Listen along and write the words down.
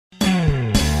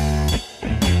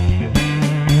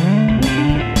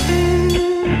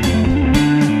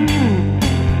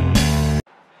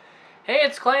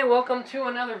Clay, welcome to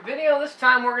another video. This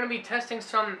time we're going to be testing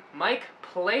some mic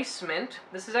placement.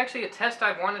 This is actually a test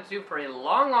I've wanted to do for a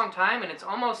long time, and it's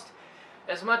almost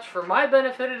as much for my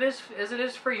benefit as it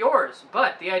is for yours.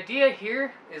 But the idea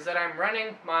here is that I'm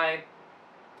running my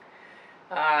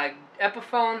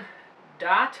Epiphone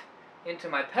Dot into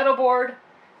my pedal board,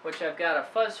 which I've got a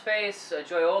fuzz face, a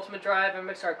Joy Ultimate Drive,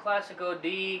 MXR Classic OD,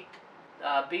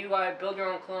 BY Build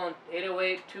Your Own Clone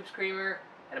 808 Tube Screamer,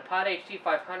 and a Pod HD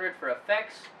 500 for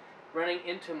effects, running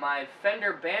into my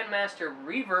Fender Bandmaster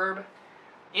Reverb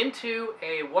into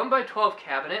a 1x12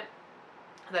 cabinet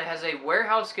that has a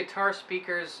Warehouse Guitar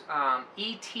Speakers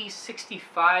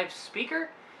ET65 speaker,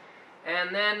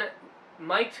 and then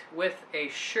mic'd with a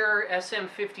Shure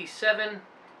SM57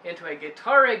 into a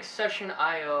Guitar Rig Session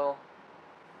IO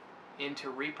into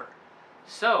Reaper.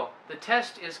 So the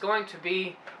test is going to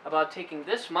be about taking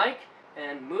this mic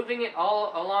and moving it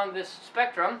all along this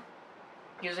spectrum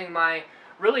using my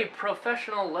really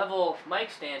professional level mic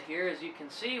stand here. As you can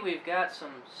see, we've got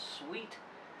some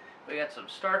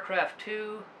StarCraft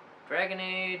 2, Dragon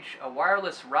Age, a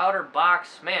wireless router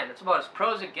box. Man, it's about as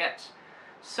pro as it gets.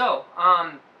 So,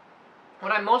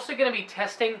 what I'm mostly going to be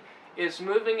testing is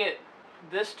moving it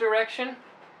this direction.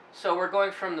 So we're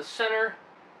going from the center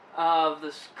of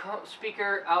the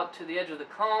speaker out to the edge of the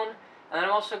cone. And I'm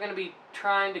also going to be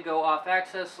trying to go off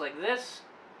axis like this,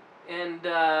 and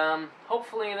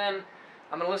hopefully then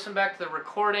I'm going to listen back to the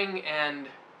recording and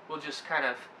we'll just kind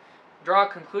of draw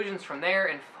conclusions from there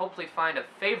and hopefully find a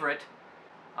favorite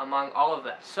among all of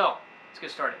that. So, let's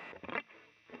get started.